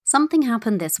Something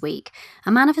happened this week,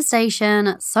 a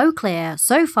manifestation so clear,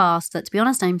 so fast that, to be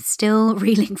honest, I'm still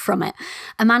reeling from it.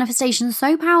 A manifestation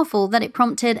so powerful that it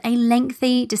prompted a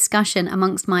lengthy discussion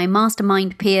amongst my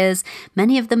mastermind peers,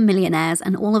 many of them millionaires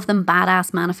and all of them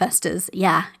badass manifestors.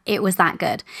 Yeah, it was that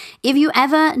good. If you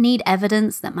ever need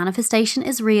evidence that manifestation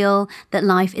is real, that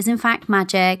life is in fact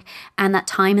magic, and that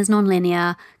time is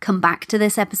non-linear, come back to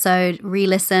this episode,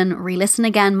 re-listen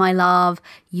again, my love.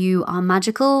 You are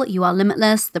magical, you are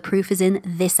limitless. The proof is in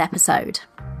this episode.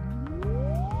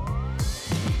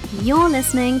 You're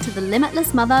listening to the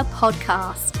Limitless Mother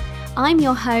podcast. I'm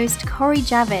your host, Cori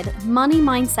Javid, money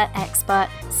mindset expert,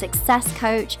 success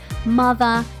coach,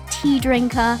 mother, tea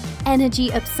drinker, energy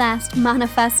obsessed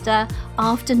manifester,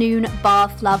 afternoon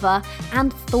bath lover,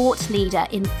 and thought leader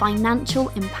in financial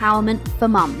empowerment for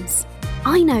mums.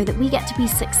 I know that we get to be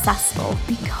successful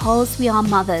because we are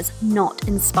mothers, not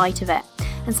in spite of it.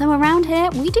 And so around here,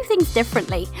 we do things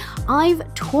differently.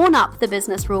 I've torn up the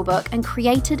business rulebook and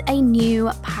created a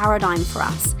new paradigm for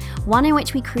us, one in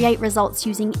which we create results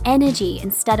using energy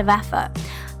instead of effort.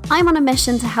 I'm on a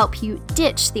mission to help you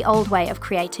ditch the old way of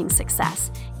creating success.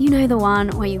 You know, the one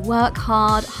where you work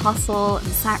hard, hustle, and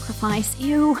sacrifice,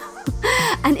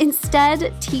 and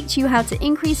instead teach you how to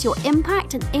increase your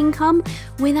impact and income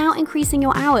without increasing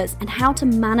your hours, and how to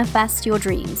manifest your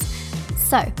dreams.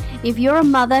 So, if you're a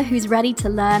mother who's ready to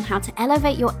learn how to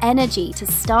elevate your energy to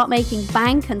start making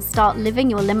bank and start living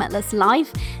your limitless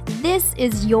life, this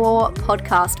is your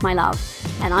podcast, my love.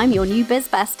 And I'm your new biz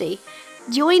bestie.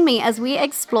 Join me as we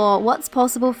explore what's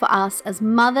possible for us as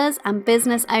mothers and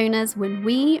business owners when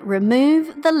we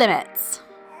remove the limits.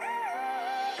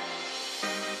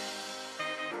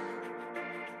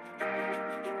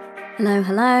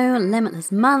 Hello,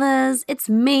 Limitless Mothers. It's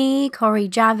me, Cori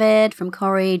Javid from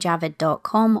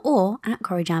CoriJavid.com or at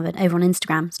Cori Javid over on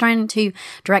Instagram. It's trying to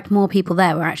direct more people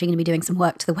there. We're actually going to be doing some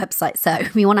work to the website. So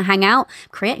if you want to hang out,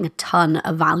 creating a ton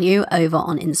of value over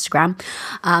on Instagram,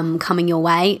 coming your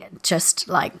way, just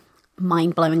like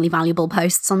mind-blowingly valuable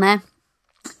posts on there.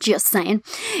 Just saying,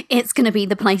 it's going to be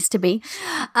the place to be.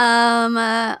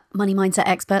 Money mindset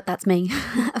expert, that's me.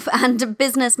 And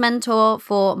business mentor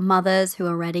for mothers who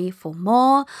are ready for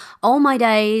more. Oh my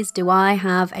days, do I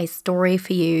have a story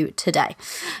for you today.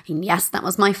 And yes, that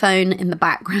was my phone in the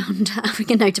background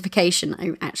having a notification.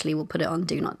 I actually will put it on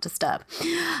Do Not Disturb.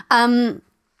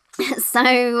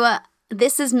 So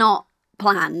this is not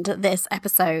planned, this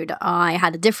episode. I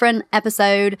had a different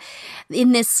episode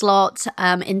in this slot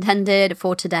intended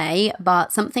for today,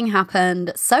 but something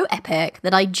happened so epic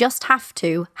that I just have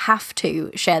to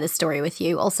share this story with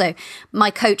you. Also,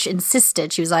 my coach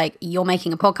insisted. She was like, "You're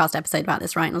making a podcast episode about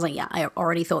this, right?" And I was like, "Yeah, I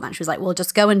already thought that." She was like, "Well,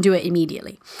 just go and do it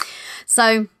immediately."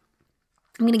 So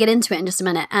I'm going to get into it in just a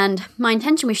minute. And my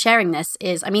intention with sharing this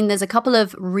is, there's a couple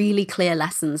of really clear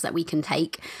lessons that we can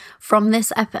take from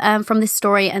this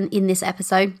story and in this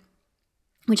episode,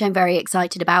 which I'm very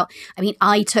excited about.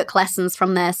 I took lessons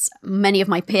from this. Many of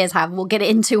my peers have. We'll get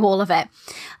into all of it.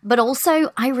 But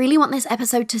also, I really want this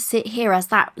episode to sit here as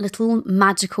that little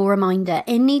magical reminder.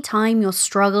 Anytime you're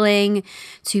struggling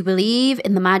to believe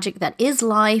in the magic that is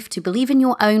life, to believe in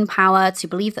your own power, to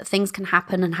believe that things can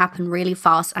happen and happen really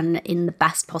fast and in the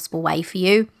best possible way for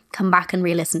you, come back and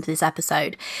re-listen to this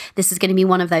episode. This is going to be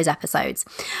one of those episodes.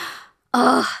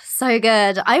 Oh, so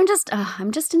good. I'm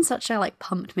just in such a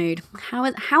pumped mood.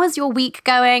 How is your week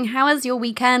going? How is your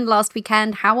weekend, last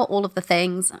weekend? How are all of the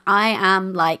things? I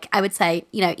am I would say,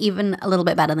 even a little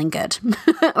bit better than good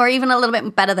or even a little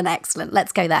bit better than excellent.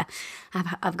 Let's go there.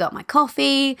 I've got my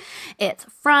coffee. It's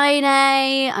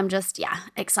Friday. I'm just,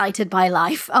 excited by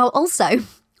life. Oh, also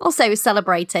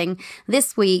celebrating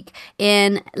this week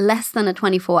in less than a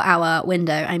 24-hour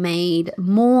window, I made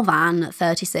more than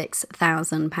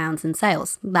 £36,000 in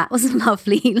sales. That was a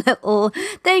lovely little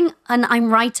thing. And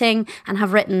I'm writing and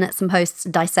have written some posts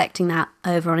dissecting that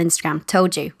over on Instagram.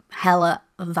 Told you, hella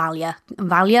value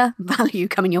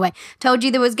coming your way. Told you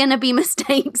there was going to be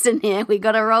mistakes in here. We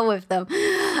got to roll with them.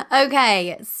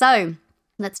 Okay, so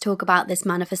let's talk about this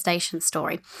manifestation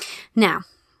story. Now,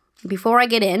 before I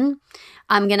get in,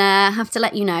 I'm going to have to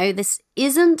let you know this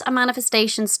isn't a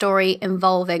manifestation story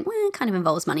involving, it kind of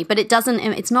involves money, but it's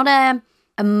not a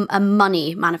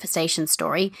money manifestation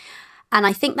story. And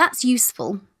I think that's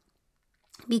useful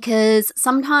because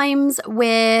sometimes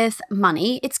with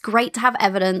money, it's great to have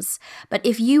evidence, but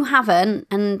if you haven't,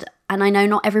 and I know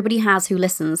not everybody has who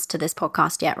listens to this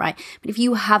podcast yet, right? But if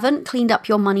you haven't cleaned up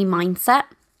your money mindset,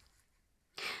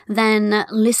 then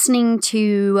listening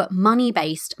to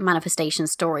money-based manifestation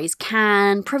stories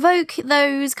can provoke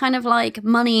those kind of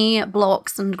money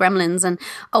blocks and gremlins and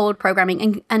old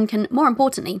programming and can, more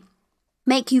importantly,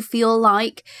 make you feel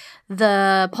like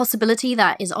the possibility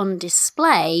that is on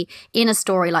display in a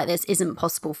story like this isn't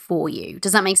possible for you.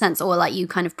 Does that make sense? Or like you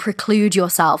kind of preclude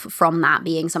yourself from that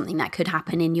being something that could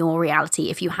happen in your reality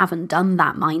if you haven't done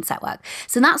that mindset work.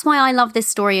 So that's why I love this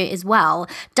story as well,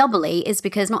 doubly, is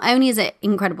because not only is it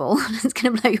incredible, it's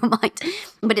going to blow your mind,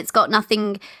 but it's got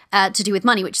nothing to do with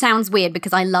money, which sounds weird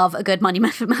because I love a good money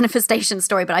manifestation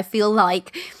story, but I feel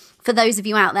like for those of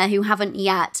you out there who haven't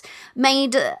yet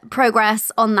made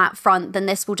progress on that front, then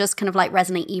this will just kind of like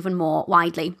resonate even more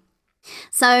widely.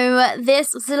 So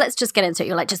let's just get into it.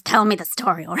 You're like, just tell me the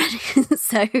story already.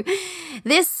 So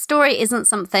this story isn't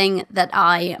something that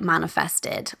I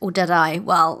manifested, or did I?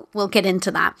 Well, we'll get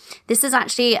into that. This is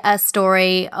actually a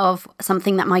story of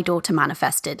something that my daughter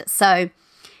manifested. So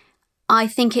I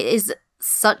think it is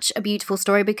such a beautiful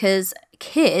story because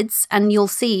kids, and you'll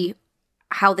see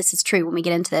how this is true when we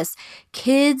get into this,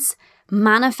 kids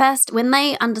manifest when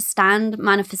they understand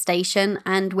manifestation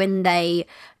and when they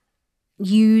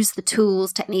use the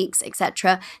tools, techniques,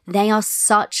 etc. They are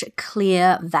such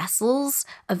clear vessels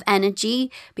of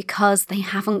energy because they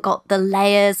haven't got the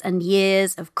layers and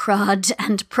years of crud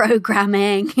and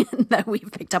programming that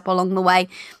we've picked up along the way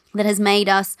that has made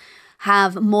us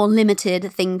have more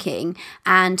limited thinking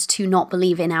and to not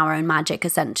believe in our own magic,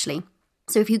 essentially.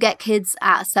 So if you get kids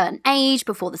at a certain age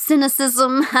before the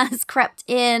cynicism has crept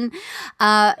in,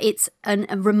 it's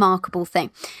a remarkable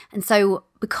thing. And so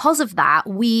because of that,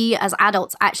 we as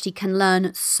adults actually can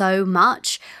learn so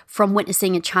much from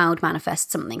witnessing a child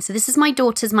manifest something. So this is my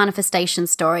daughter's manifestation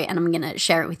story, and I'm going to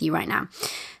share it with you right now.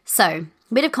 So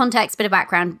a bit of context, bit of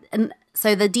background, and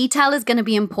so the detail is going to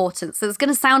be important. So it's going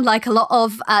to sound like a lot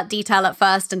of detail at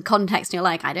first and context. And you're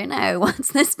like, I don't know,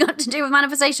 what's this got to do with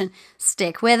manifestation?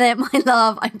 Stick with it, my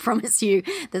love. I promise you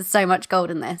there's so much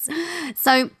gold in this.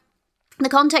 So the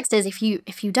context is,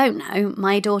 if you don't know,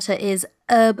 my daughter is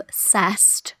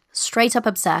obsessed, straight up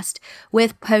obsessed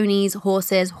with ponies,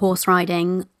 horses, horse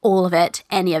riding, all of it,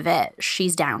 any of it.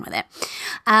 She's down with it.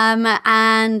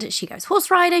 And she goes horse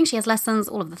riding, she has lessons,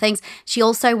 all of the things. She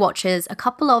also watches a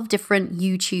couple of different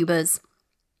YouTubers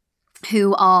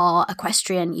who are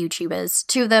equestrian YouTubers,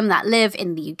 two of them that live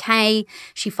in the UK.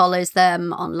 She follows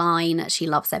them online. She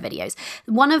loves their videos.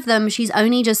 One of them, she's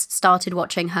only just started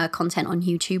watching her content on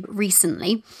YouTube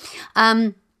recently.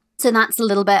 So that's a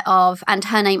little bit of, and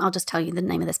her name, I'll just tell you the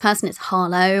name of this person. It's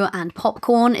Harlow, and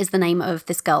Popcorn is the name of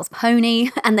this girl's pony,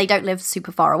 and they don't live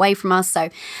super far away from us. So,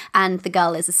 and the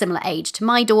girl is a similar age to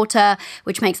my daughter,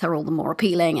 which makes her all the more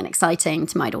appealing and exciting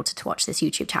to my daughter to watch this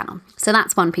YouTube channel. So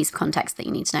that's one piece of context that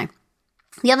you need to know.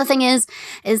 The other thing is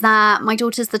that my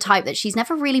daughter's the type that she's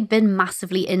never really been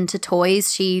massively into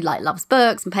toys. She loves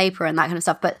books and paper and that kind of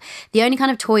stuff, but the only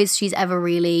kind of toys she's ever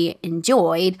really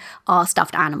enjoyed are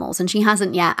stuffed animals, and she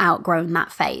hasn't yet outgrown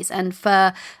that phase. And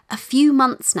for a few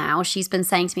months now, she's been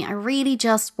saying to me, I really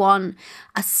just want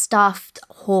a stuffed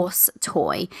horse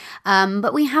toy,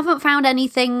 but we haven't found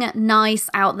anything nice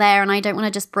out there, and I don't want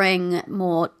to just bring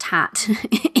more tat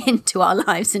into our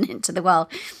lives and into the world.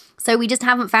 So we just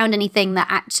haven't found anything that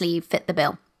actually fit the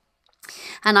bill.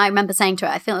 And I remember saying to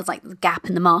her, I feel it's like the gap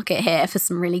in the market here for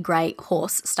some really great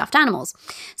horse stuffed animals.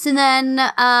 So then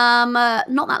not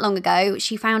that long ago,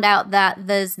 she found out that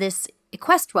there's this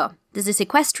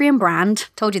equestrian brand,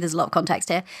 told you there's a lot of context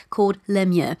here, called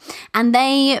Lemieux. And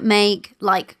they make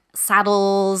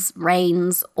saddles,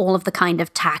 reins, all of the kind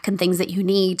of tack and things that you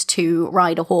need to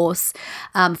ride a horse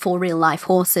for real life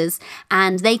horses.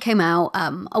 And they came out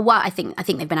a while. I think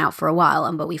they've been out for a while,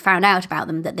 but we found out about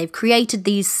them that they've created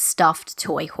these stuffed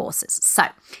toy horses. So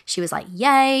she was like,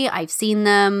 "Yay! I've seen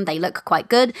them. They look quite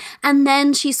good." And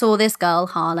then she saw this girl,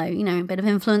 Harlow. A bit of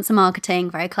influencer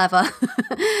marketing, very clever.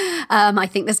 I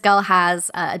think this girl has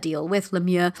a deal with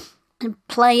Lemieux,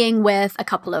 playing with a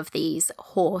couple of these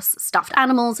horse stuffed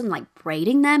animals and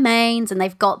braiding their manes, and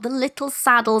they've got the little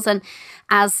saddles. And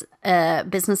as a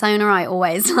business owner, I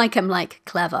always I'm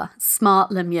clever, smart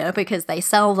Lemieux, because they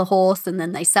sell the horse and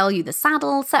then they sell you the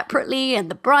saddle separately and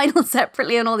the bridle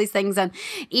separately and all these things. And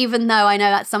even though I know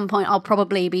at some point I'll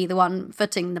probably be the one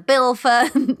footing the bill for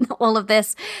all of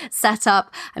this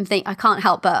setup, I can't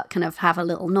help but kind of have a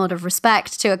little nod of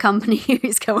respect to a company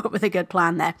who's come up with a good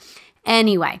plan there.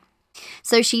 Anyway,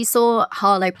 so she saw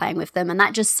Harlow playing with them, and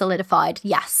that just solidified,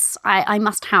 yes, I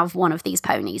must have one of these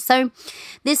ponies. So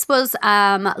this was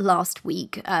last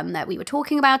week that we were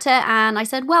talking about it, and I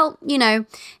said, well,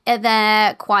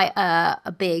 they're quite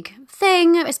a big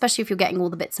thing, especially if you're getting all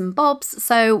the bits and bobs,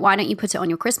 so why don't you put it on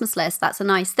your Christmas list? That's a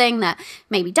nice thing that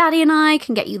maybe Daddy and I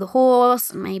can get you the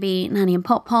horse, and maybe Nanny and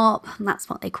Pop, that's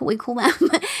what we call them,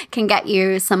 can get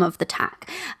you some of the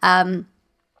tack.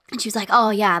 And she was like, oh,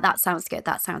 yeah, that sounds good.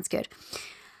 That sounds good.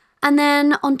 And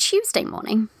then on Tuesday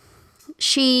morning,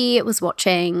 she was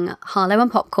watching Harlow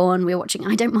and Popcorn. We were watching,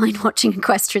 I don't mind watching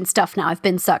equestrian stuff now. I've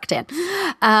been sucked in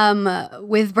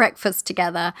with breakfast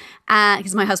together.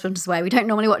 Because my husband was away. We don't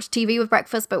normally watch TV with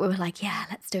breakfast, but we were like, yeah,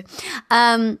 let's do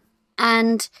it.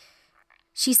 And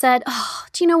she said, oh,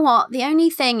 do you know what? The only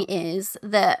thing is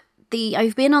that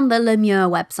I've been on the Lemure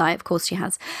website, of course she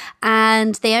has,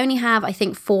 and they only have, I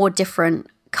think, 4 different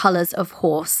colours of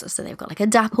horse. So they've got like a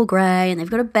dapple grey and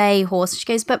they've got a bay horse. She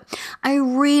goes, but I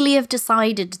really have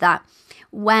decided that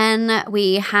when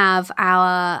we have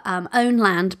our own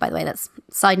land, by the way, that's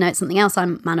side note, something else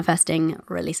I'm manifesting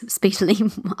really speedily.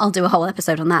 I'll do a whole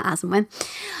episode on that as and when.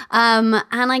 And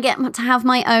I get to have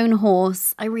my own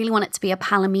horse. I really want it to be a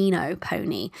Palomino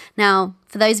pony. Now,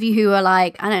 for those of you who are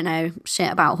like, I don't know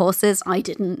shit about horses, I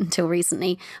didn't until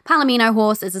recently. Palomino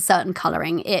horse is a certain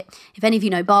colouring. If any of you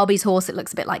know Barbie's horse, it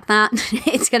looks a bit like that.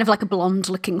 It's kind of like a blonde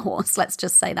looking horse, let's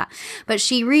just say that. But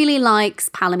she really likes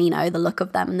Palomino, the look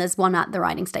of them. And there's one at the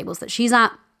riding stables that she's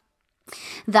at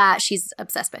that she's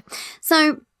obsessed with.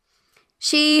 So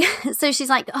she's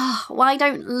like, oh, why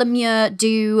don't Lemure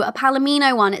do a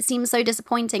Palomino one? It seems so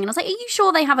disappointing. And I was like, are you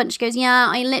sure they haven't? She goes, yeah,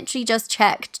 I literally just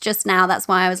checked just now. That's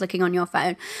why I was looking on your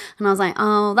phone. And I was like,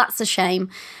 oh, that's a shame.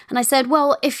 And I said,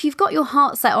 well, if you've got your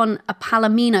heart set on a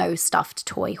Palomino stuffed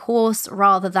toy horse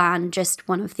rather than just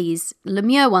one of these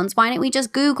Lemure ones, why don't we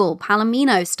just Google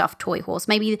Palomino stuffed toy horse?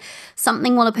 Maybe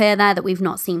something will appear there that we've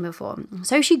not seen before.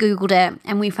 So she Googled it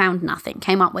and we found nothing,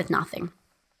 came up with nothing.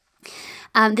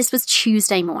 This was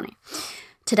Tuesday morning.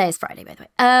 Today is Friday, by the way.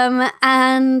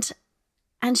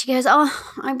 And she goes,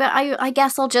 oh, I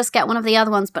guess I'll just get one of the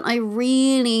other ones, but I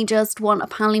really just want a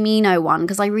Palomino one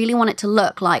because I really want it to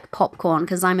look like Popcorn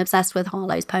because I'm obsessed with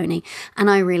Harlow's pony and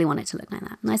I really want it to look like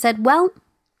that. And I said, well,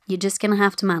 you're just going to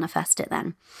have to manifest it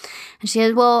then. And she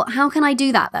said, well, how can I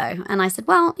do that though? And I said,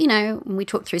 well, we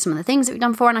talked through some of the things that we've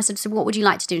done before. And I said, so what would you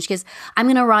like to do? And she goes, I'm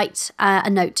going to write a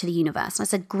note to the universe. And I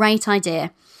said, great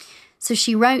idea. So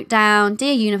she wrote down,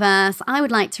 Dear Universe, I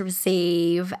would like to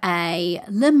receive a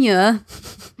Lemure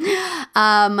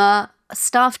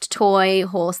stuffed toy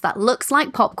horse that looks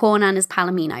like Popcorn and is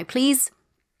Palomino, please.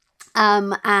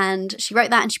 And she wrote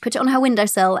that and she put it on her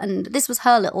windowsill, and this was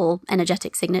her little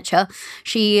energetic signature.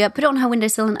 She put it on her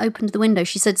windowsill and opened the window.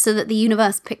 She said, so that the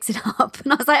universe picks it up.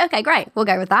 And I was like, okay, great, we'll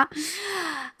go with that.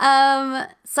 And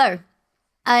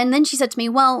then she said to me,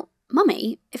 well,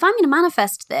 Mummy, if I'm going to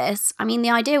manifest this, I mean, the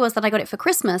idea was that I got it for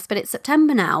Christmas, but it's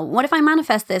September now. What if I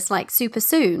manifest this like super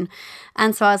soon?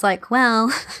 And so I was like, well,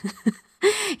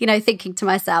 thinking to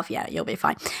myself, yeah, you'll be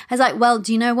fine. I was like, well,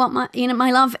 do you know what,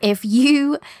 my love? If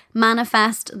you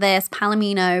manifest this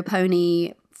Palomino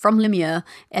pony from Lemure,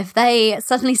 if they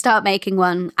suddenly start making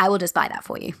one, I will just buy that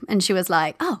for you. And she was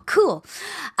like, oh, cool.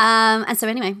 And so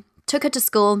anyway, took her to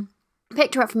school.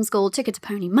 Picked her up from school, took her to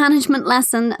pony management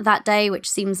lesson that day, which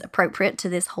seems appropriate to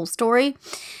this whole story.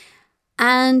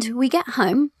 And we get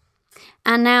home.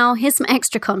 And now here's some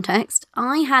extra context.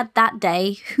 I had that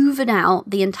day hoovered out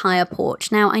the entire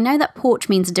porch. Now, I know that porch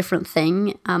means a different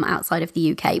thing outside of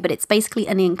the UK, but it's basically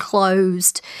an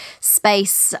enclosed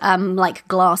space, like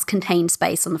glass contained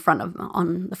space on the front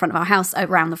of our house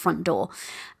around the front door.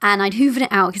 And I'd hoovered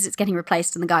it out because it's getting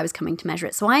replaced and the guy was coming to measure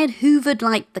it. So I had hoovered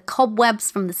like the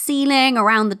cobwebs from the ceiling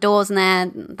around the doors, and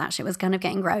there, that shit was kind of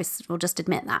getting gross. We'll just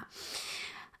admit that.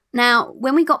 Now,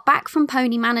 when we got back from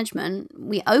pony management,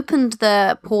 we opened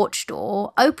the porch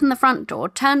door, opened the front door,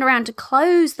 turned around to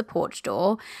close the porch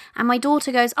door, and my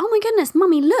daughter goes, oh my goodness,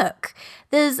 Mummy, look,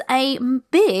 there's a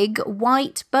big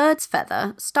white bird's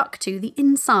feather stuck to the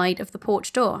inside of the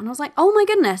porch door. And I was like, oh my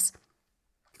goodness,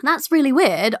 that's really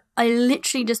weird. I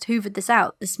literally just hoovered this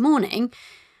out this morning.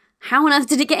 How on earth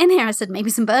did it get in here? I said, maybe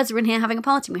some birds are in here having a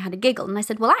party. And we had a giggle. And I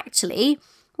said, well, actually,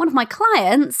 one of my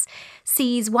clients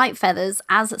sees white feathers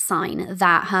as a sign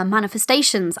that her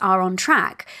manifestations are on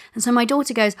track. And so my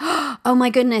daughter goes, oh my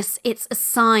goodness, it's a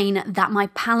sign that my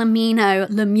Palomino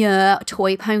Lemure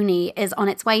toy pony is on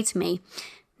its way to me.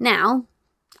 Now,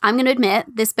 I'm going to admit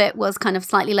this bit was kind of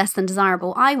slightly less than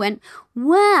desirable. I went,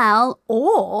 well,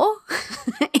 or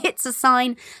it's a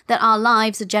sign that our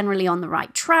lives are generally on the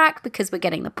right track because we're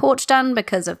getting the porch done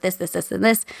because of this, and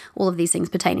this, all of these things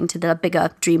pertaining to the bigger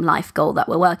dream life goal that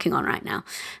we're working on right now.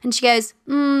 And she goes,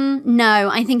 no,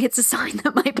 I think it's a sign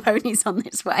that my pony's on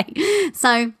this way.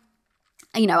 So,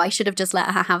 I should have just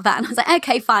let her have that. And I was like,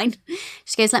 okay, fine.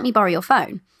 She goes, let me borrow your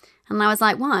phone. And I was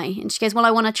like, why? And she goes, well,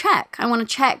 I want to check. I want to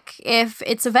check if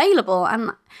it's available.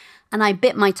 And I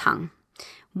bit my tongue.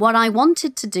 What I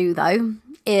wanted to do though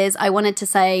is I wanted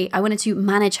to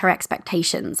manage her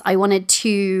expectations. I wanted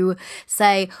to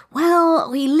say,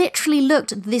 well, we literally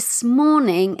looked this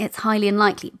morning, it's highly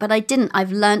unlikely, but I didn't.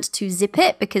 I've learnt to zip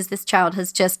it because this child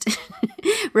has just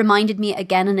reminded me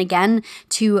again and again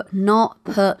to not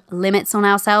put limits on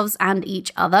ourselves and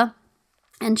each other.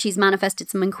 And she's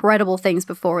manifested some incredible things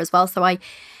before as well. So I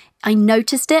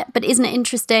noticed it, but isn't it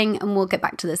interesting? And we'll get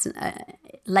back to this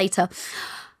later.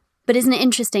 But isn't it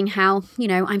interesting how,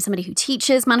 I'm somebody who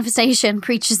teaches manifestation,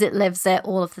 preaches it, lives it,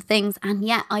 all of the things. And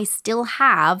yet I still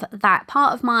have that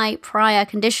part of my prior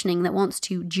conditioning that wants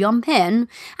to jump in.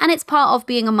 And it's part of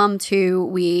being a mum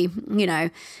too.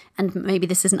 And maybe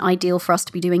this isn't ideal for us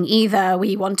to be doing either.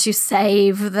 We want to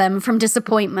save them from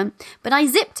disappointment. But I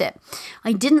zipped it.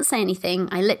 I didn't say anything.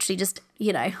 I literally just,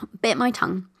 bit my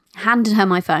tongue. Handed her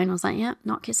my phone. I was like, yeah,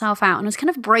 knock yourself out. And I was kind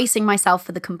of bracing myself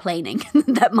for the complaining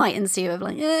that might ensue of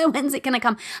like, when's it going to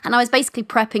come? And I was basically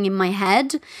prepping in my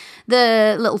head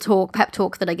the little pep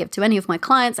talk that I give to any of my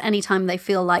clients anytime they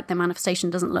feel like their manifestation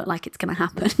doesn't look like it's going to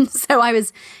happen. So I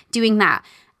was doing that.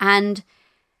 And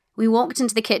we walked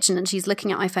into the kitchen and she's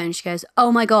looking at my phone. She goes,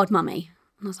 oh my God, mummy.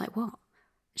 And I was like, what?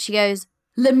 She goes,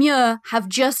 Lemur have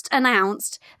just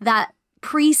announced that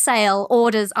pre-sale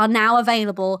orders are now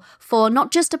available for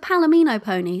not just a Palomino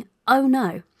pony. Oh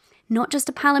no, not just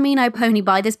a Palomino pony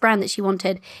by this brand that she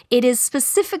wanted. It is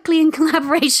specifically in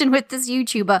collaboration with this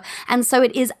YouTuber. And so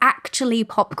it is actually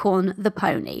Popcorn the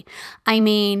pony. I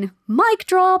mean, mic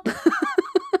drop.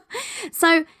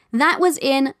 So that was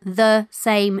in the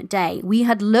same day. We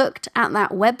had looked at that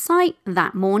website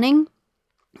that morning.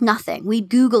 Nothing. We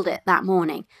Googled it that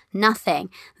morning.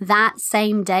 Nothing. That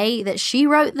same day that she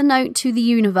wrote the note to the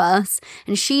universe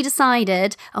and she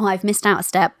decided, oh, I've missed out a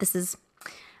step. This is,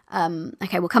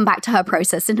 okay, we'll come back to her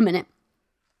process in a minute.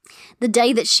 The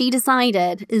day that she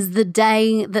decided is the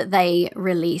day that they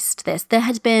released this. There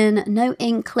had been no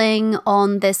inkling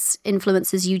on this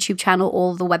influencer's YouTube channel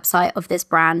or the website of this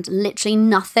brand. Literally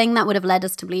nothing that would have led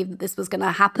us to believe that this was going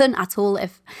to happen at all,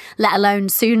 let alone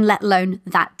soon, let alone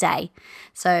that day.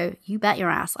 So you bet your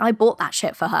ass. I bought that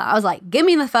shit for her. I was like, give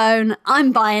me the phone.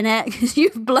 I'm buying it because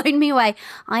you've blown me away.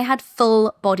 I had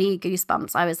full body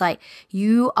goosebumps. I was like,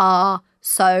 you are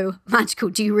so magical.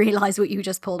 Do you realize what you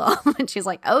just pulled off? And she was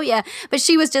like, oh yeah. But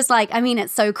she was just like, I mean,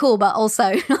 it's so cool. But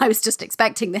also I was just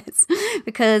expecting this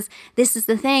because this is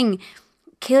the thing.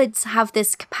 Kids have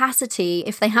this capacity,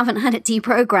 if they haven't had it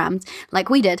deprogrammed like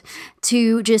we did,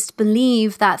 to just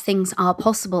believe that things are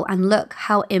possible. And look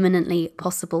how imminently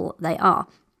possible they are.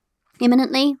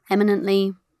 Imminently,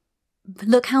 eminently,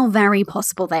 look how very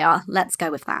possible they are. Let's go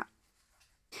with that.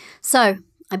 So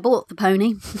I bought the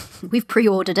pony. We've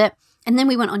pre-ordered it. And then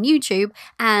we went on YouTube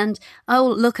and,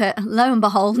 lo and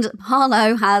behold,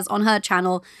 Harlow has on her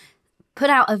channel put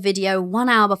out a video 1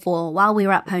 hour before while we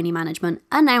were at Pony Management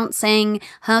announcing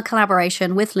her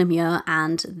collaboration with Lemur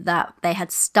and that they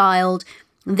had styled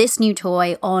this new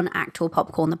toy on actual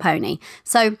Popcorn the pony.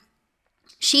 So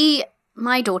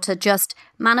my daughter just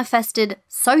manifested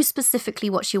so specifically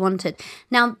what she wanted.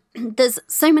 Now, there's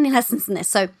so many lessons in this,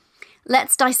 so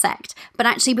let's dissect. But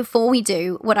actually, before we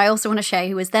do, what I also want to show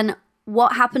you is then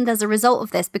what happened as a result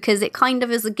of this, because it kind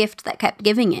of is a gift that kept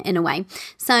giving it in a way.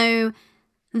 So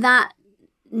that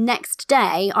next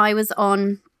day, I was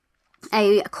on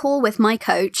a call with my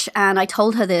coach and I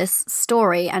told her this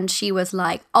story and she was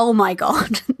like, oh my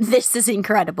God, this is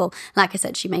incredible. Like I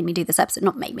said, she made me do this episode,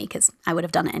 not made me because I would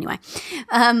have done it anyway,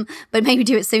 but made me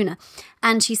do it sooner.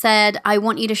 And she said, I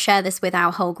want you to share this with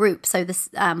our whole group. So this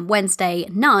Wednesday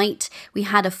night, we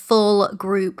had a full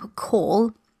group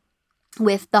call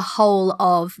with the whole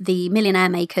of the Millionaire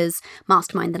Makers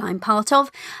mastermind that I'm part of,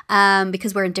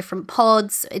 because we're in different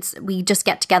pods. We just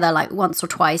get together like once or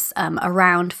twice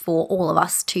around for all of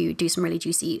us to do some really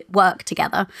juicy work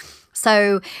together.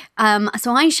 So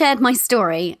I shared my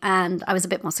story and I was a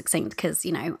bit more succinct because,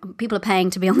 people are paying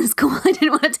to be on this call. I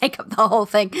didn't want to take up the whole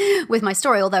thing with my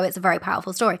story, although it's a very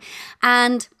powerful story.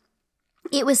 And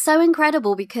it was so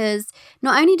incredible because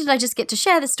not only did I just get to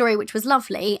share the story, which was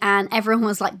lovely, and everyone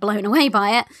was like blown away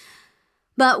by it,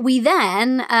 but we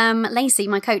then, Lacey,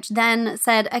 my coach, then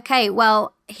said, okay,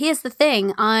 well, here's the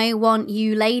thing. I want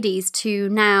you ladies to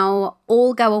now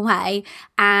all go away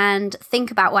and think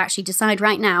about, or actually decide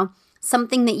right now,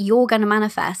 something that you're going to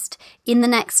manifest in the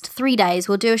next 3 days.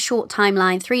 We'll do a short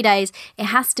timeline, 3 days. It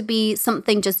has to be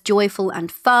something just joyful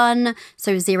and fun,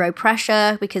 so zero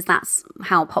pressure, because that's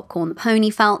how Popcorn the Pony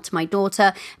felt to my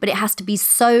daughter. But it has to be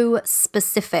so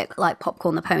specific, like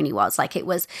Popcorn the Pony was. Like, it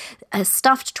was a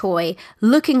stuffed toy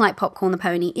looking like Popcorn the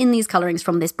Pony in these colorings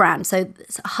from this brand. So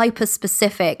it's a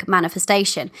hyper-specific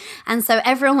manifestation. And so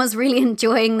everyone was really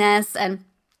enjoying this and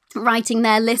writing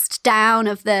their list down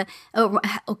of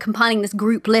or compiling this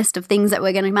group list of things that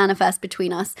we're going to manifest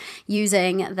between us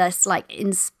using this like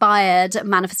inspired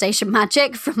manifestation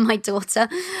magic from my daughter.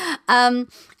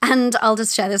 And I'll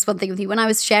just share this one thing with you. When I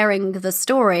was sharing the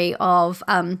story of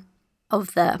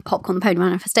the Popcorn the Pony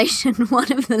manifestation, one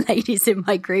of the ladies in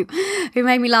my group who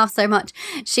made me laugh so much,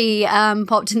 she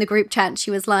popped in the group chat.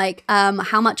 She was like,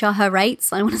 how much are her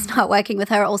rates? I want to start working with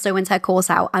her. Also, when's her course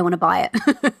out? I want to buy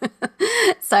it.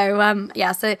 So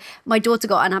my daughter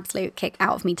got an absolute kick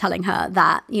out of me telling her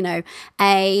that, you know,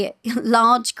 a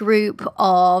large group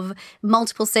of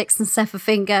multiple six and seven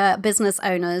figure business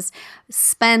owners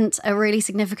spent a really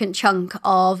significant chunk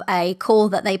of a call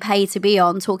that they pay to be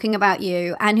on talking about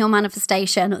you and your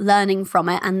manifestation, learning from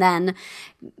it, and then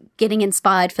getting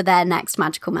inspired for their next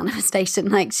magical manifestation.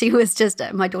 Like, she was just,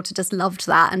 my daughter just loved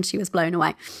that and she was blown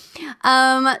away.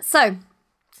 So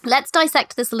let's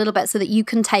dissect this a little bit so that you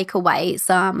can take away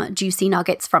some juicy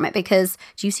nuggets from it, because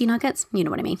juicy nuggets, you know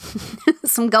what I mean,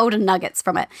 some golden nuggets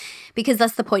from it, because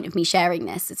that's the point of me sharing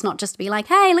this. It's not just to be like,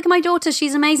 hey, look at my daughter,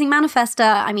 she's an amazing manifester.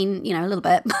 I mean, you know, a little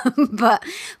bit,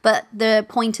 but the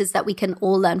point is that we can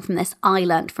all learn from this. I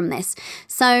learned from this.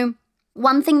 So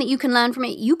one thing that you can learn from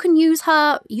it, you can use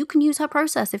her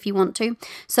process if you want to.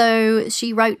 So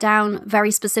she wrote down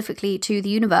very specifically to the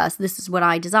universe, this is what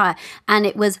I desire. And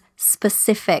it was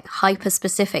specific, hyper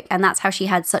specific. And that's how she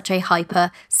had such a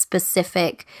hyper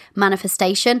specific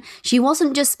manifestation. She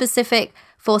wasn't just specific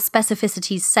for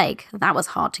specificity's sake. That was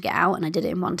hard to get out, and I did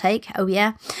it in one take. Oh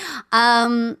yeah.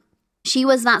 She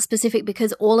was that specific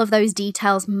because all of those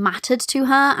details mattered to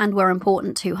her and were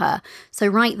important to her. So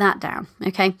write that down,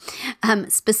 okay?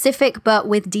 Specific, but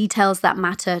with details that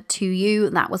matter to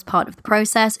you. That was part of the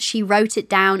process. She wrote it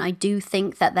down. I do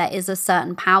think that there is a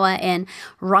certain power in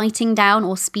writing down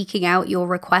or speaking out your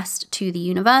request to the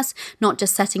universe, not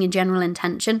just setting a general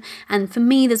intention. And for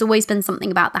me, there's always been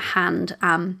something about the hand,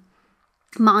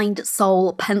 mind,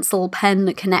 soul, pencil,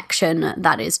 pen connection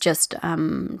that is just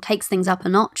takes things up a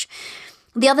notch.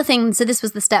 The other thing, so this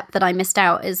was the step that I missed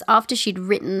out, is after she'd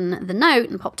written the note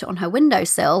and popped it on her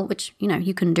windowsill, which, you know,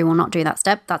 you can do or not do that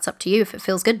step. That's up to you. If it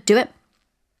feels good, do it.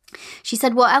 She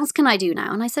said, what else can I do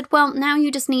now? And I said, well, now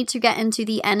you just need to get into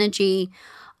the energy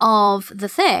of the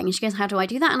thing. She goes, how do I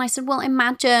do that? And I said, well,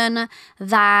 imagine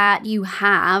that you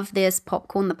have this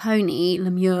Popcorn the Pony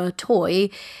Lemure toy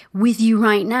with you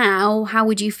right now. How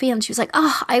would you feel? And she was like,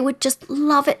 oh, I would just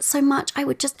love it so much. I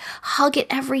would just hug it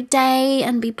every day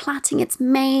and be plaiting its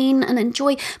mane and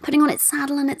enjoy putting on its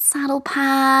saddle and its saddle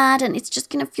pad. And it's just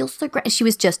going to feel so great. And she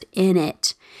was just in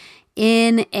it.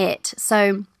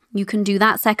 So you can do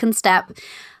that second step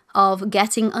of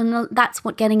that's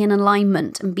what getting in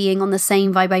alignment and being on the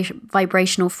same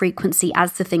vibrational frequency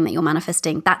as the thing that you're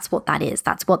manifesting. That's what that is.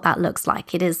 That's what that looks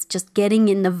like. It is just getting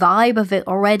in the vibe of it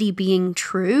already being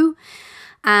true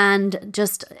and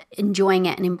just enjoying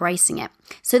it and embracing it.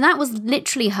 So that was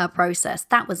literally her process.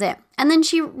 That was it. And then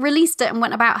she released it and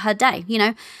went about her day, you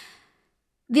know.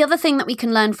 The other thing that we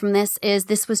can learn from this is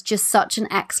this was just such an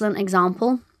excellent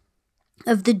example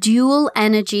of the dual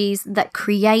energies that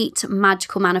create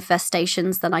magical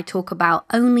manifestations that I talk about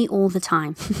only all the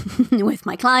time with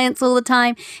my clients all the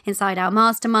time, inside our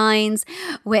masterminds,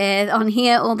 on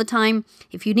here all the time.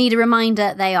 If you need a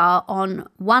reminder, they are, on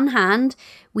one hand,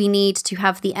 we need to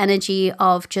have the energy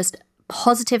of just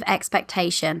positive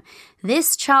expectation.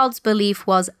 This child's belief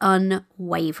was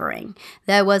unwavering.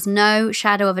 There was no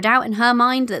shadow of a doubt in her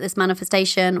mind that this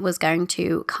manifestation was going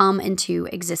to come into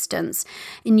existence.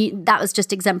 And that was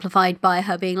just exemplified by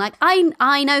her being like,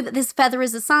 I know that this feather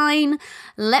is a sign.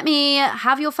 Let me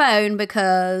have your phone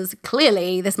because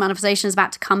clearly this manifestation is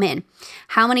about to come in.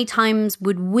 How many times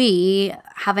would we,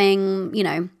 having, you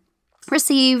know,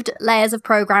 received layers of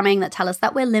programming that tell us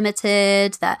that we're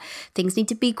limited, that things need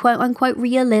to be quote unquote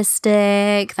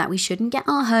realistic, that we shouldn't get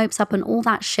our hopes up and all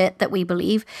that shit that we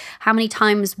believe. How many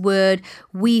times would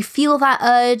we feel that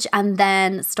urge and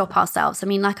then stop ourselves? I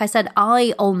mean, like I said,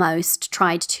 I almost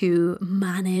tried to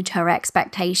manage her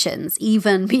expectations,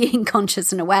 even being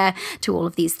conscious and aware to all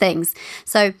of these things.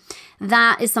 So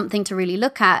that is something to really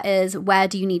look at, is where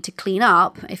do you need to clean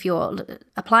up? If you're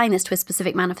applying this to a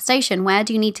specific manifestation, where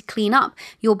do you need to clean up up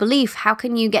your belief? How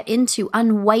can you get into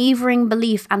unwavering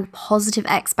belief and positive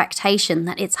expectation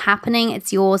that it's happening,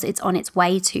 it's yours, it's on its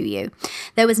way to you?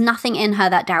 There was nothing in her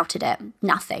that doubted it.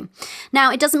 Nothing.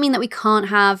 Now, it doesn't mean that we can't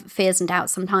have fears and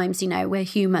doubts. Sometimes, we're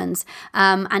humans.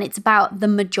 And it's about the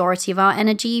majority of our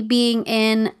energy being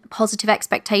in positive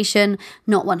expectation,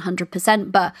 not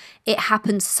 100%, but it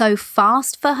happened so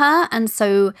fast for her and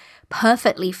so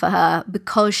perfectly for her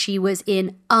because she was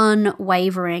in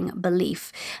unwavering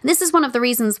belief. And this is one of the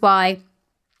reasons why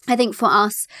I think for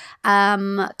us,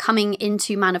 coming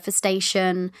into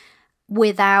manifestation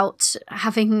without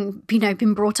having,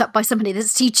 been brought up by somebody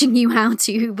that's teaching you how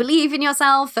to believe in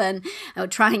yourself and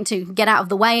trying to get out of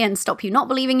the way and stop you not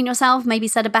believing in yourself, maybe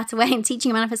said a better way, and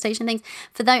teaching you manifestation things.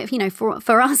 For those,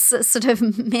 for us sort of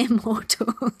mere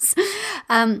mortals,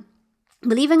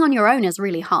 believing on your own is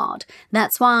really hard.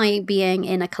 That's why being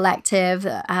in a collective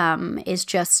is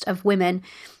just of women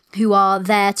who are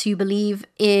there to believe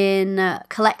in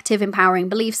collective empowering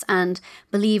beliefs and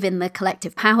believe in the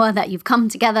collective power that you've come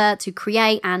together to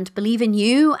create, and believe in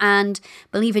you and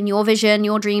believe in your vision,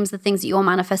 your dreams, the things that you're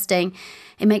manifesting.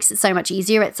 It makes it so much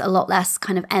easier. It's a lot less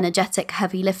kind of energetic,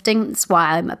 heavy lifting. That's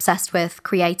why I'm obsessed with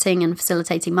creating and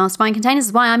facilitating mastermind containers.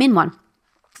 Is why I'm in one.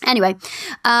 Anyway,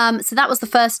 so that was the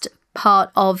first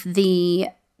part of the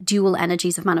dual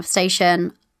energies of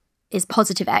manifestation, is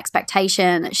positive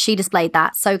expectation. She displayed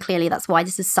that so clearly. That's why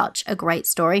this is such a great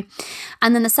story.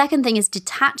 And then the second thing is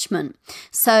detachment.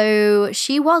 So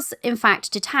she was, in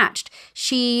fact, detached.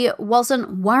 She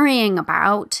wasn't worrying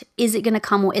about, is it going to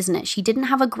come or isn't it? She didn't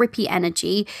have a grippy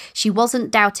energy. She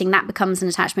wasn't doubting. That becomes an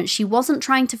attachment. She wasn't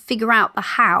trying to figure out the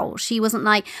how. She wasn't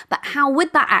like, but how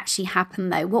would that actually happen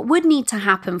though? What would need to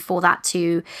happen for that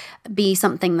to be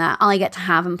something that I get to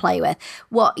have and play with?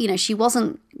 She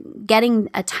wasn't getting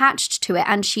attached to it,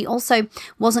 and she also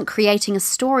wasn't creating a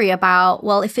story about,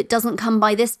 well, if it doesn't come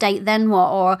by this date, then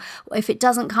what? Or if it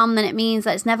doesn't come, then it means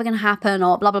that it's never going to happen,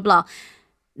 or blah, blah, blah.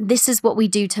 This is what we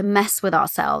do to mess with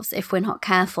ourselves if we're not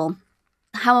careful.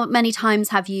 How many times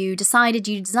have you decided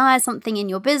you desire something in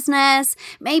your business?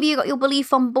 Maybe you got your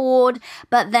belief on board,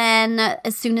 but then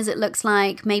as soon as it looks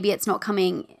like maybe it's not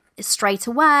coming straight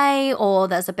away, or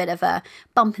there's a bit of a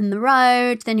bump in the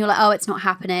road, then you're like, oh, it's not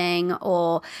happening,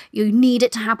 or you need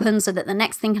it to happen so that the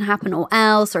next thing can happen, or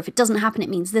else, or if it doesn't happen, it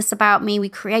means this about me. We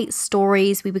create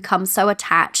stories, we become so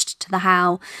attached to the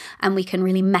how, and we can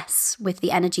really mess with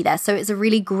the energy there. So it's a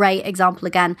really great example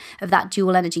again of that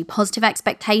dual energy, positive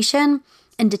expectation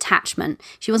and detachment.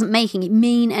 She wasn't making it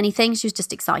mean anything. She was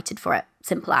just excited for it.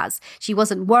 Simple as. She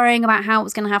wasn't worrying about how it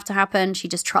was going to happen. She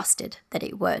just trusted that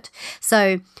it would.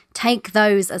 So take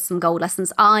those as some gold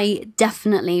lessons. I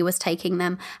definitely was taking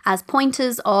them as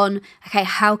pointers on, okay,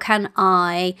 how can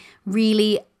I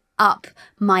really up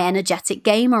my energetic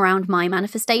game around my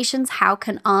manifestations? How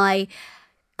can I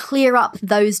clear up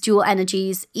those dual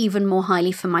energies even more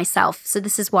highly for myself? So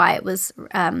this is why it was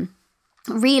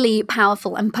really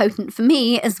powerful and potent for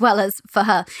me as well as for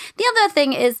her. The other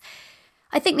thing is,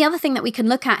 I think the other thing that we can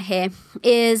look at here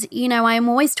is, I am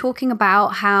always talking about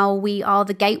how we are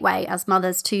the gateway as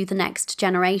mothers to the next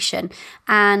generation.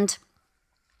 And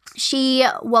she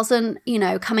wasn't,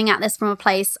 coming at this from a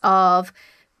place of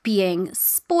being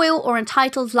spoiled or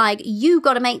entitled, like, you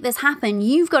got to make this happen,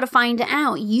 you've got to find it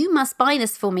out, you must buy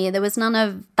this for me. There was none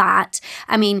of that.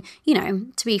 I mean,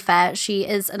 to be fair, she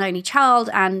is an only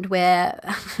child and we're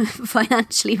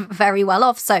financially very well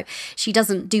off, so she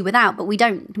doesn't do without, but we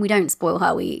don't spoil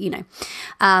her. We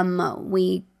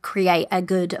create a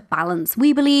good balance,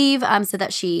 we believe, so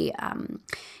that she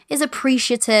is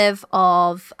appreciative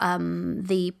of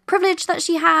the privilege that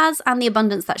she has and the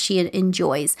abundance that she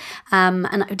enjoys.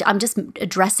 And I'm just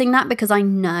addressing that because I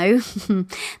know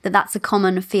that that's a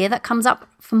common fear that comes up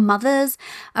for mothers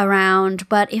around,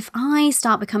 but if I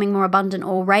start becoming more abundant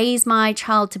or raise my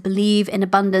child to believe in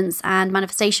abundance and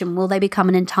manifestation, will they become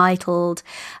an entitled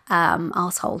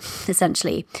arsehole,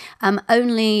 essentially?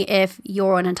 Only if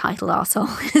you're an entitled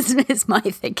arsehole is my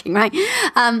thinking, right?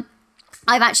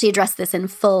 I've actually addressed this in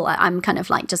full. I'm kind of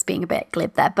like just being a bit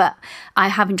glib there, but I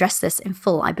have addressed this in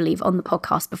full, I believe, on the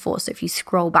podcast before. So if you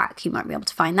scroll back, you might be able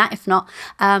to find that. If not,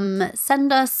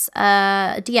 send us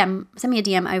a DM, send me a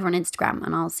DM over on Instagram,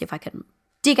 and I'll see if I can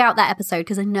dig out that episode,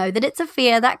 because I know that it's a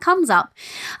fear that comes up.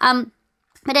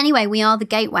 But anyway, we are the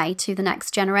gateway to the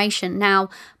next generation. Now,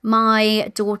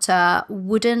 my daughter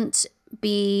wouldn't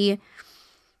be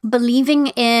believing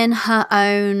in her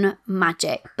own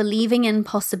magic, believing in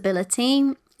possibility.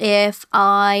 if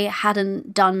I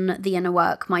hadn't done the inner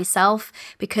work myself,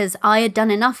 because I had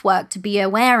done enough work to be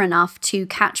aware enough to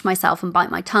catch myself and bite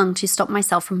my tongue to stop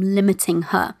myself from limiting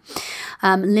her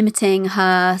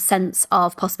sense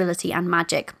of possibility and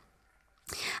magic.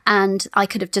 And I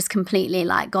could have just completely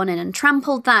gone in and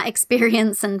trampled that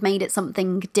experience and made it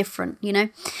something different,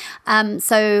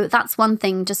 So that's one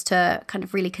thing just to kind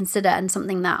of really consider, and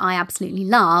something that I absolutely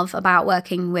love about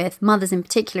working with mothers in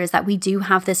particular is that we do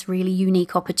have this really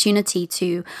unique opportunity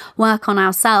to work on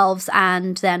ourselves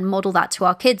and then model that to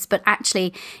our kids. But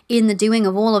actually, in the doing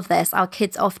of all of this, our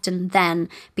kids often then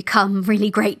become really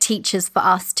great teachers for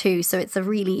us too. So it's a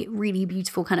really, really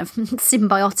beautiful kind of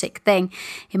symbiotic thing,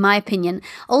 in my opinion.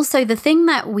 Also, the thing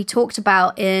that we talked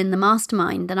about in the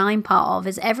mastermind that I'm part of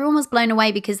is everyone was blown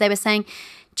away because they were saying,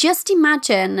 just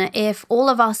imagine if all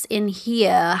of us in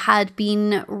here had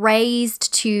been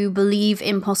raised to believe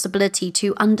in possibility,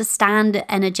 to understand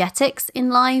energetics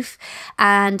in life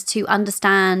and to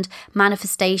understand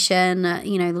manifestation,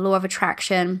 the law of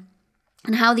attraction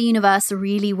and how the universe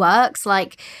really works.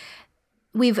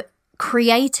 We've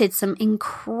created some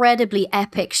incredibly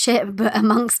epic shit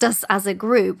amongst us as a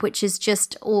group, which is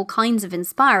just all kinds of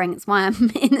inspiring. It's why I'm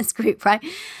in this group, right?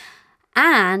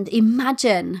 And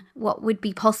imagine what would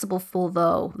be possible for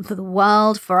the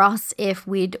world, for us, if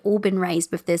we'd all been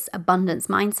raised with this abundance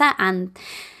mindset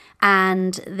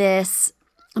and this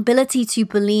ability to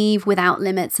believe without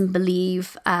limits and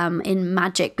believe in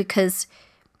magic. Because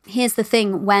here's the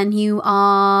thing, when you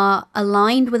are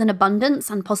aligned with an abundance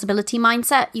and possibility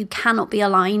mindset, you cannot be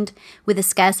aligned with a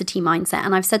scarcity mindset.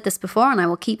 And I've said this before and I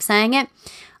will keep saying it.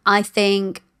 I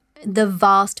think the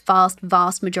vast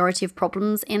majority of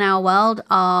problems in our world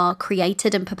are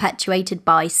created and perpetuated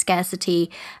by scarcity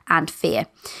and fear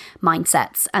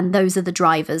mindsets. And those are the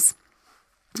drivers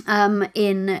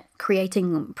in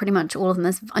creating pretty much all of them.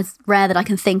 It's rare that I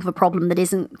can think of a problem that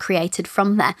isn't created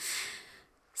from there.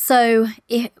 So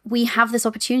if we have this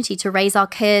opportunity to raise our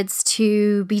kids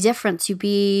to be different, to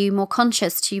be more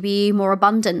conscious, to be more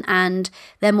abundant, and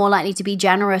they're more likely to be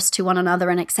generous to one another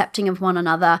and accepting of one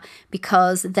another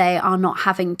because they are not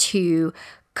having to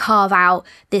carve out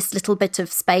this little bit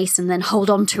of space and then hold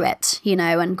on to it,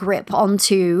 and grip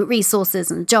onto resources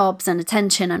and jobs and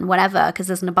attention and whatever, because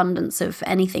there's an abundance of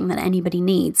anything that anybody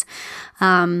needs.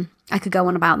 I could go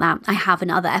on about that. I have in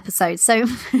other episodes. So,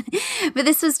 but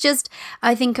this was just,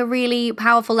 I think, a really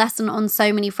powerful lesson on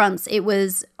so many fronts. It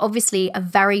was obviously a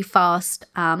very fast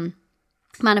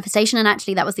manifestation. And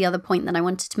actually, that was the other point that I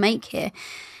wanted to make here,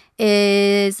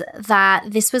 is that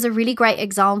this was a really great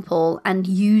example, and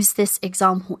use this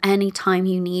example anytime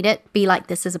you need it. Be like,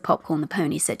 this is a popcorn the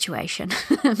pony situation.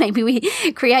 Maybe we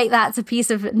create that as a piece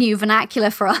of new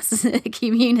vernacular for us as a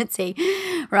community,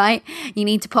 right? You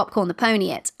need to popcorn the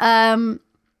pony it.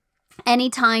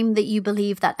 Anytime that you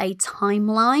believe that a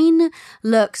timeline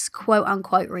looks quote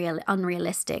unquote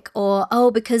unrealistic,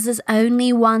 or, because there's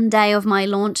only one day of my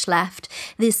launch left,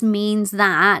 this means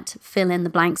that fill in the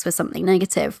blanks with something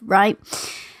negative, right?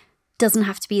 Doesn't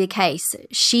have to be the case.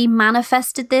 She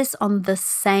manifested this on the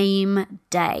same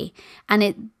day.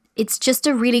 And it's just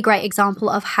a really great example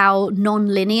of how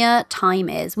non-linear time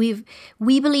is. We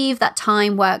believe that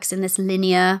time works in this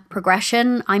linear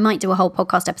progression. I might do a whole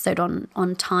podcast episode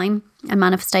on time and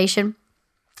manifestation,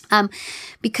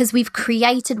 because we've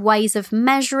created ways of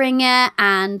measuring it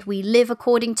and we live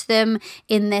according to them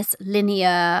in this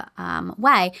linear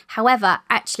way. However,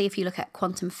 actually, if you look at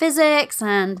quantum physics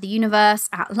and the universe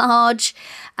at large,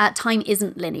 time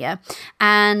isn't linear.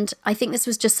 And I think this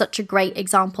was just such a great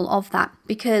example of that,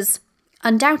 because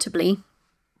undoubtedly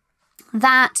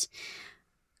that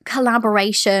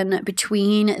collaboration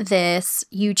between this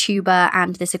YouTuber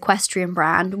and this equestrian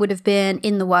brand would have been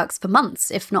in the works for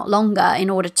months, if not longer, in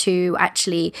order to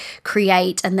actually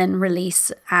create and then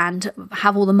release and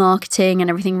have all the marketing and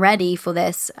everything ready for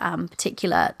this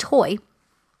particular toy.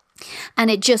 And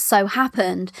it just so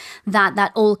happened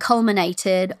that all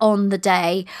culminated on the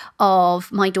day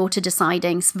of my daughter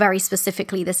deciding very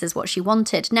specifically this is what she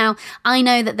wanted. Now, I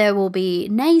know that there will be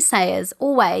naysayers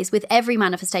always with every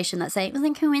manifestation that say it was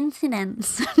a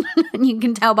coincidence. And you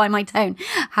can tell by my tone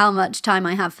how much time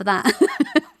I have for that.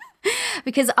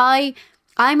 Because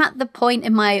I'm at the point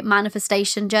in my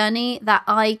manifestation journey that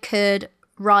I could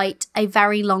write a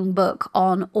very long book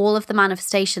on all of the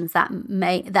manifestations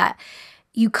that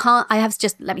you can't,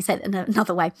 let me say it in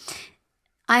another way.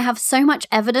 I have so much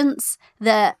evidence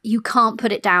that you can't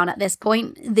put it down at this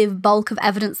point. The bulk of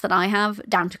evidence that I have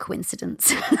down to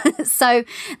coincidence. So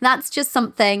that's just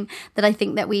something that I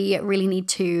think that we really need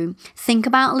to think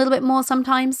about a little bit more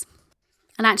sometimes.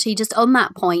 And actually, just on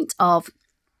that point of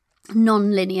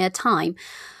non-linear time.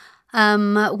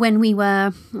 When we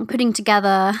were putting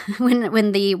together,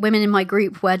 when the women in my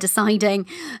group were deciding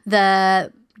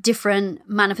the different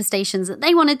manifestations that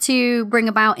they wanted to bring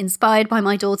about, inspired by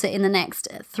my daughter in the next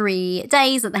 3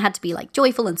 days, that they had to be like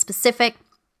joyful and specific.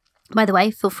 By the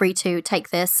way, feel free to take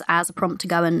this as a prompt to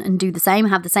go and do the same,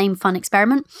 have the same fun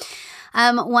experiment.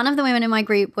 One of the women in my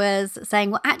group was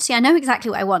saying, well, actually, I know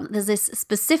exactly what I want. There's this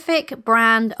specific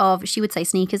brand of, she would say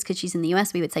sneakers because she's in the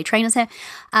US, we would say trainers here.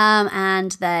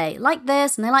 And they like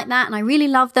this and they like that. And I really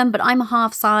love them, but I'm a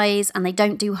half size and they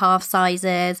don't do half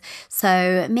sizes.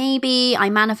 So maybe I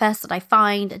manifest that I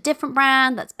find a different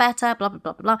brand that's better, blah, blah,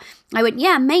 blah, blah, blah. I went,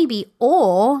 yeah, maybe.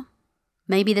 Or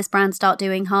maybe this brand start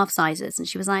doing half sizes. And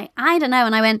she was like, I don't know.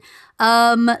 And I went,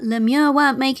 Lemure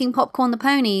weren't making Popcorn the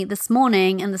Pony this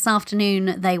morning and this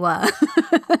afternoon they were.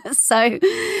 So,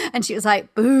 and she was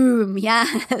like, boom,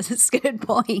 yes, good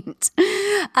point.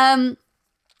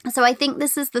 So I think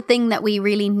this is the thing that we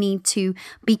really need to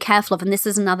be careful of. And this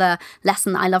is another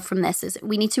lesson that I love from this, is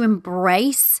we need to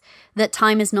embrace that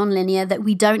time is non-linear, that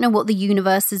we don't know what the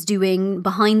universe is doing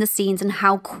behind the scenes and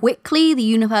how quickly the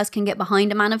universe can get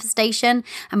behind a manifestation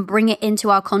and bring it into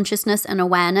our consciousness and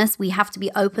awareness. We have to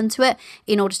be open to it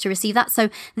in order to receive that. So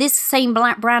this same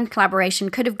brand collaboration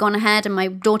could have gone ahead and my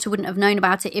daughter wouldn't have known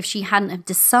about it if she hadn't have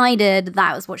decided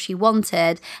that was what she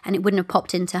wanted, and it wouldn't have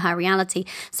popped into her reality.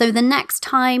 So the next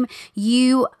time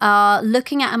you are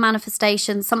looking at a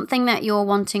manifestation, something that you're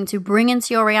wanting to bring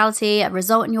into your reality, a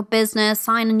result in your business,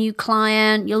 sign a new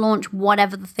client, you launch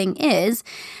whatever the thing is,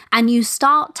 and you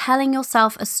start telling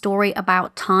yourself a story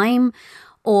about time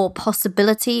or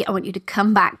possibility, I want you to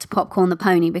come back to Popcorn the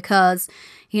Pony, because,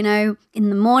 you know, in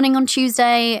the morning on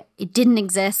Tuesday, it didn't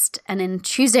exist, and in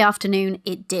Tuesday afternoon,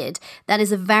 it did. That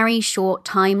is a very short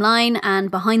timeline, and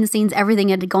behind the scenes, everything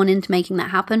had gone into making that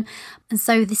happen. And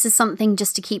so this is something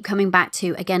just to keep coming back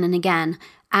to again and again.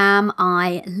 Am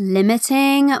I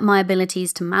limiting my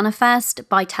abilities to manifest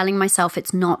by telling myself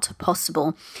it's not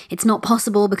possible? It's not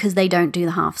possible because they don't do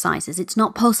the half sizes. It's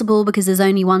not possible because there's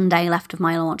only 1 day left of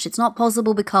my launch. It's not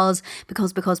possible because.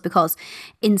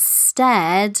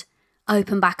 Instead,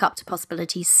 open back up to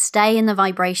possibilities, stay in the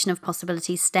vibration of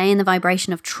possibilities, stay in the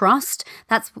vibration of trust.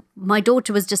 That's, my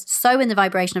daughter was just so in the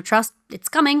vibration of trust. It's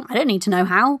coming. I don't need to know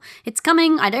how. It's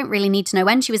coming. I don't really need to know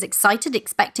when. She was excited,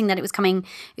 expecting that it was coming.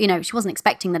 You know, she wasn't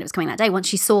expecting that it was coming that day. Once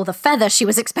she saw the feather, she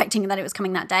was expecting that it was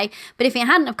coming that day. But if it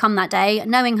hadn't have come that day,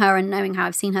 knowing her and knowing how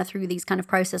I've seen her through these kind of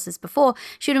processes before,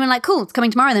 she would have been like, cool, it's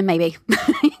coming tomorrow then maybe,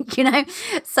 you know?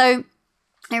 So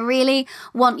I really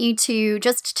want you to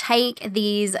just take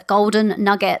these golden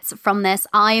nuggets from this.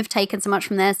 I have taken so much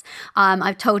from this.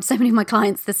 I've told so many of my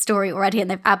clients this story already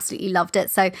and they've absolutely loved it.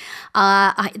 So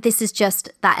this is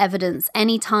just that evidence.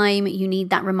 Anytime you need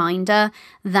that reminder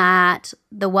that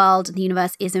the world, the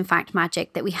universe is in fact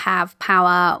magic, that we have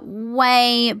power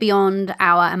way beyond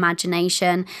our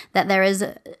imagination, that there is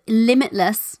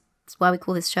limitless, that's why we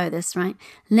call this show this, right?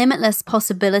 Limitless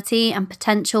possibility and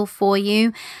potential for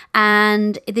you.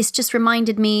 And this just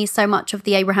reminded me so much of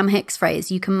the Abraham Hicks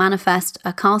phrase, you can manifest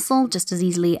a castle just as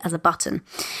easily as a button,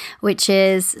 which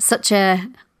is such a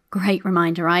great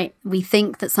reminder, right? We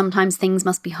think that sometimes things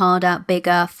must be harder,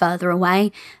 bigger, further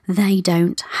away. They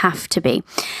don't have to be.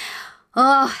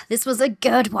 Oh, this was a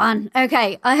good one.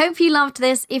 Okay, I hope you loved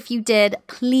this. If you did,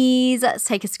 please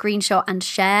take a screenshot and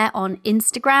share on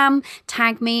Instagram.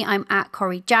 Tag me, I'm at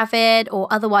Corrie Javid, or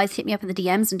otherwise hit me up in the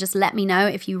DMs and just let me know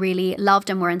if you really loved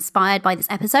and were inspired by this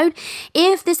episode.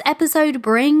 If this episode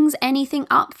brings anything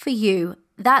up for you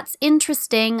that's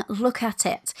interesting, look at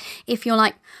it. If you're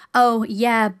like, oh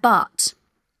yeah, but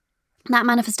that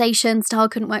manifestation style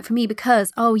couldn't work for me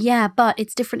because, oh yeah, but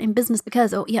it's different in business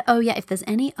because, oh yeah, if there's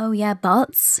any, oh yeah,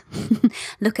 buts,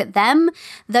 look at them.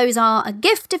 Those are a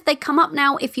gift if they come up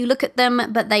now, if you look at them,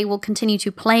 but they will continue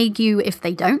to plague you if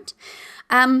they don't.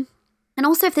 And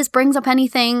also if this brings up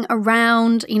anything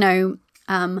around,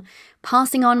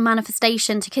 passing on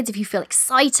manifestation to kids, if you feel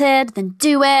excited, then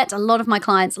do it. A lot of my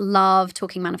clients love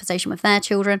talking manifestation with their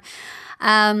children.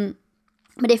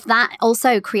 But if that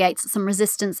also creates some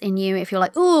resistance in you, if you're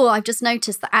like, oh, I've just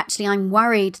noticed that actually I'm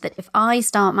worried that if I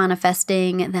start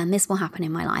manifesting, then this will happen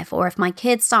in my life. Or if my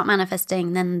kids start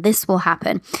manifesting, then this will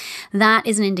happen. That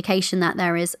is an indication that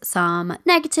there is some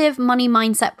negative money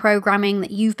mindset programming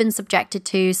that you've been subjected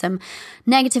to, some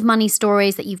negative money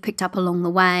stories that you've picked up along the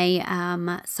way.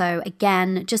 So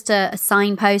again, just a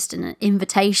signpost and an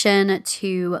invitation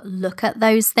to look at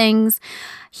those things.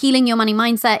 Healing your money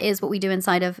mindset is what we do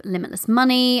inside of Limitless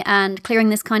Money, and clearing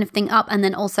this kind of thing up, and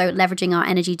then also leveraging our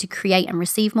energy to create and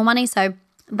receive more money. So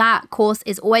That course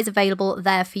is always available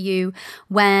there for you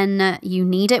when you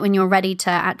need it, when you're ready to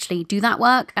actually do that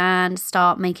work and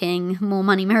start making more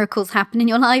money miracles happen in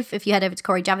your life. If you head over to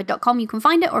CoreyJavid.com, you can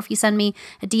find it, or if you send me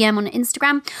a DM on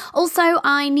Instagram. Also,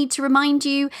 I need to remind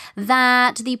you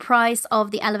that the price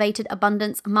of the Elevated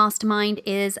Abundance Mastermind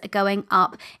is going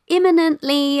up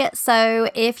imminently. So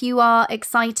if you are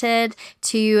excited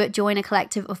to join a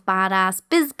collective of badass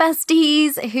biz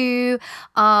besties who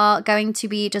are going to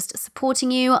be just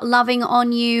supporting you, loving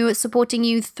on you, supporting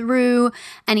you through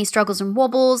any struggles and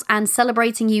wobbles, and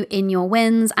celebrating you in your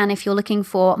wins. And if you're looking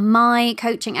for my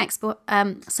coaching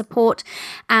support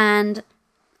and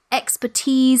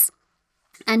expertise,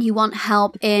 and you want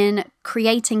help in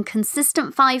creating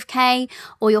consistent 5K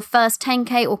or your first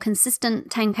 10K or consistent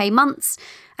 10K months.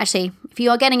 Actually, if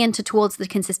you are getting towards the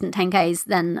consistent 10Ks,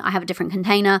 then I have a different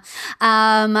container.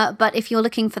 But if you're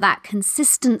looking for that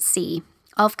consistency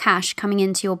of cash coming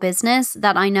into your business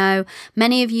that I know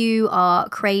many of you are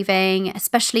craving,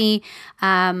 especially,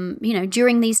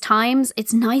 during these times,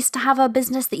 it's nice to have a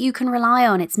business that you can rely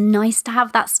on. It's nice to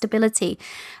have that stability.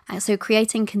 So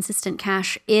creating consistent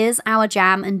cash is our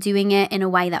jam, and doing it in a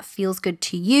way that feels good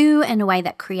to you, in a way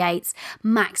that creates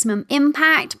maximum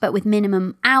impact, but with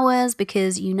minimum hours,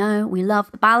 because we love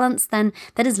the balance. Then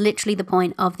that is literally the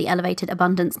point of the Elevated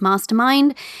Abundance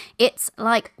Mastermind. It's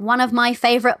like one of my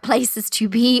favorite places to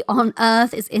be on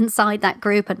earth is inside that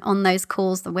group and on those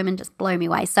calls. The women just blow me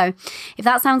away. So if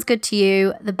that sounds good to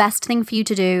you, the best thing for you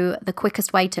to do, the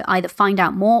quickest way to either find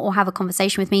out more or have a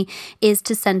conversation with me, is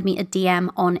to send me a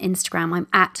DM on Instagram. I'm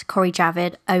at Corey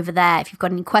Javid over there. If you've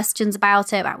got any questions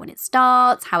about it, about when it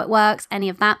starts, how it works, any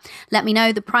of that, let me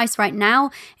know. The price right now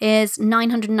is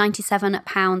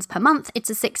 £997 per month.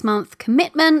 It's a 6-month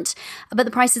commitment, but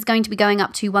the price is going to be going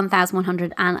up to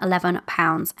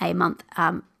 £1,111 a month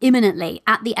imminently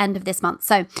at the end of this month.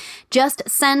 So just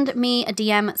send me a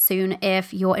DM soon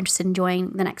if you're interested in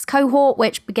joining the next cohort,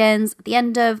 which begins at the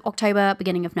end of October,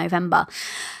 beginning of November.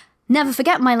 Never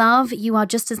forget, my love, you are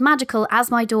just as magical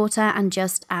as my daughter and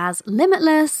just as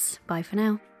limitless. Bye for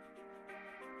now.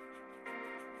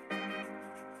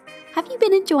 Have you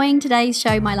been enjoying today's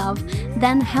show, my love?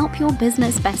 Then help your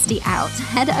business bestie out.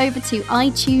 Head over to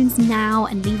iTunes now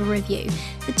and leave a review.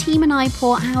 The team and I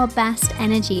pour our best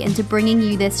energy into bringing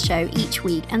you this show each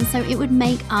week, and so it would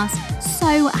make us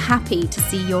so happy to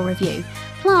see your review.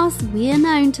 Plus, we are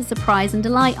known to surprise and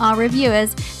delight our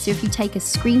reviewers, so if you take a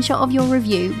screenshot of your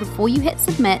review before you hit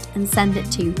submit and send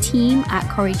it to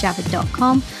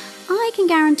team@CoreyJavid.com, I can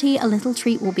guarantee a little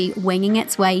treat will be winging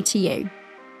its way to you.